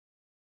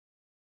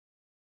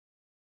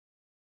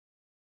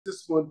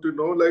just want to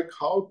know like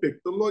how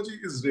technology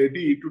is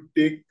ready to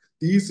take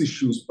these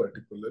issues,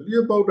 particularly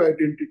about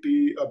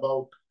identity,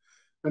 about,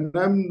 and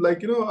I'm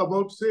like,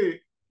 about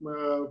say,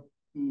 uh,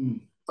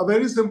 a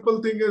very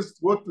simple thing is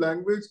what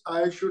language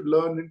I should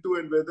learn into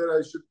and whether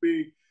I should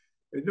be,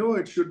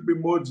 it should be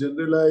more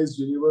generalized,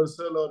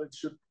 universal, or it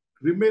should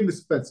remain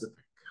specific.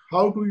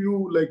 How do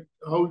you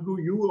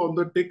on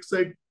the tech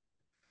side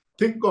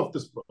think of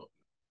this problem?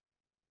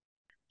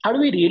 How do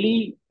we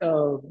really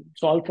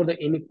solve for the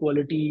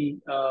inequality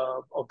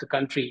of the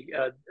country?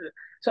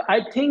 So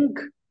I think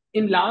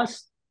in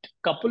last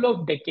couple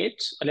of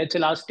decades, let's say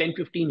last 10,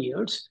 15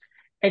 years,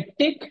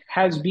 EdTech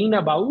has been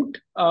about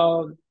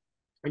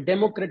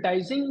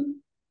democratizing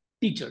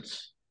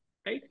teachers,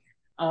 right?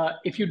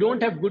 If you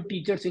don't have good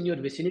teachers in your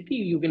vicinity,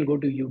 you can go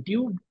to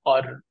YouTube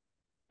or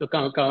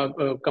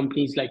the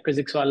companies like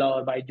Physicswala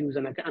or Byju's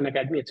and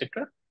Unacademy,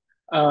 etc.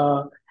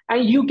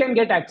 And you can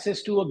get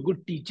access to a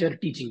good teacher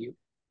teaching you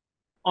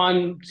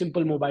on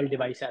simple mobile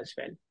device as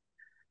well.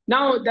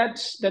 Now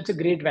that's a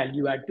great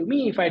value add to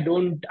me. If I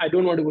don't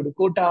want to go to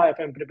Kota, if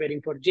I'm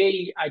preparing for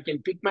JEE, I can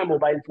pick my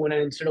mobile phone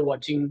and instead of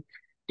watching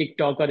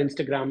TikTok or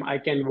Instagram, I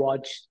can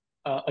watch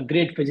a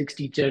great physics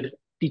teacher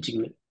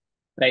teaching me,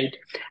 right?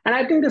 And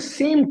I think the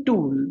same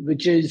tool,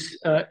 which is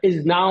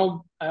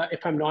now,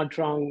 if I'm not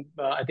wrong,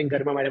 I think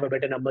Garma might have a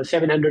better number,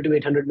 700 to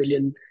 800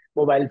 million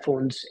mobile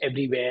phones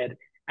everywhere,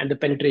 and the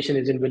penetration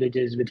is in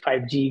villages with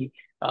 5G.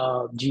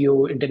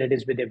 Geo internet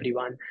is with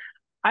everyone.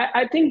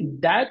 I think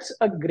that's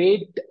a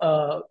great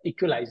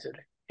equalizer.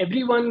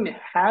 Everyone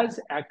has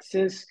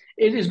access,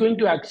 is going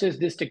to access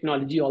this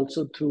technology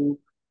also through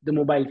the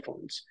mobile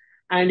phones.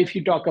 And if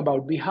you talk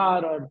about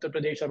Bihar or Uttar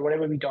Pradesh or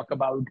whatever we talk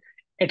about,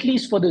 at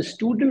least for the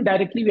student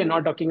directly, we are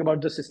not talking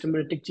about the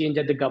systematic change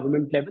at the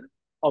government level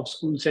of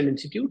schools and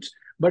institutes,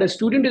 but a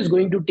student is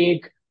going to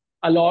take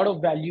a lot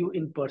of value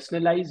in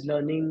personalized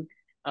learning,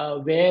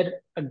 where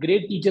a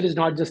great teacher is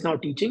not just now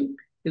teaching,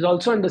 is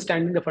also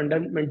understanding the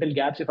fundamental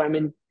gaps. If I'm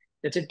in,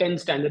 let's say, 10th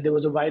standard, there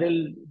was a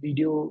viral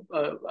video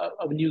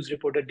a news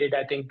reporter did,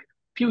 I think,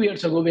 a few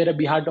years ago, where a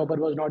Bihar topper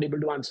was not able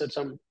to answer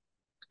some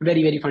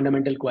very, very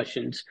fundamental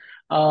questions.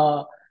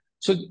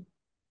 So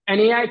an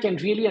AI can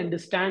really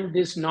understand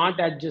this, not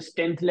at just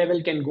 10th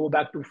level, can go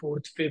back to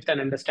fourth, fifth,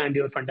 and understand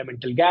your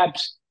fundamental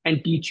gaps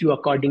and teach you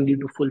accordingly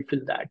to fulfill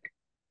that.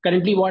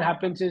 Currently, what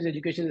happens is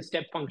education is a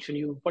step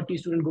function. 40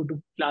 students go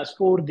to class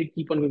 4, they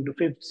keep on going to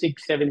 5th,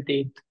 6th, 7th,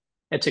 8th,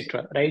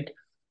 etc. Right?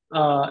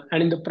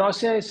 And in the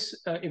process,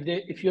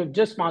 if you have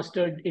just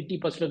mastered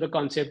 80% of the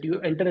concept, you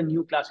enter a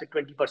new class with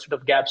 20%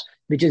 of gaps,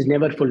 which is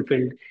never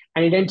fulfilled.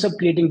 And it ends up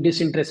creating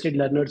disinterested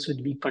learners with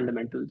weak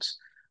fundamentals.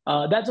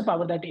 That's a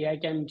power that AI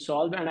can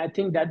solve. And I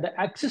think that the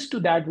access to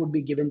that would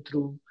be given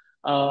through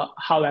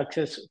how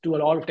access to a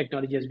lot of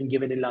technology has been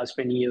given in the last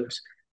 20 years.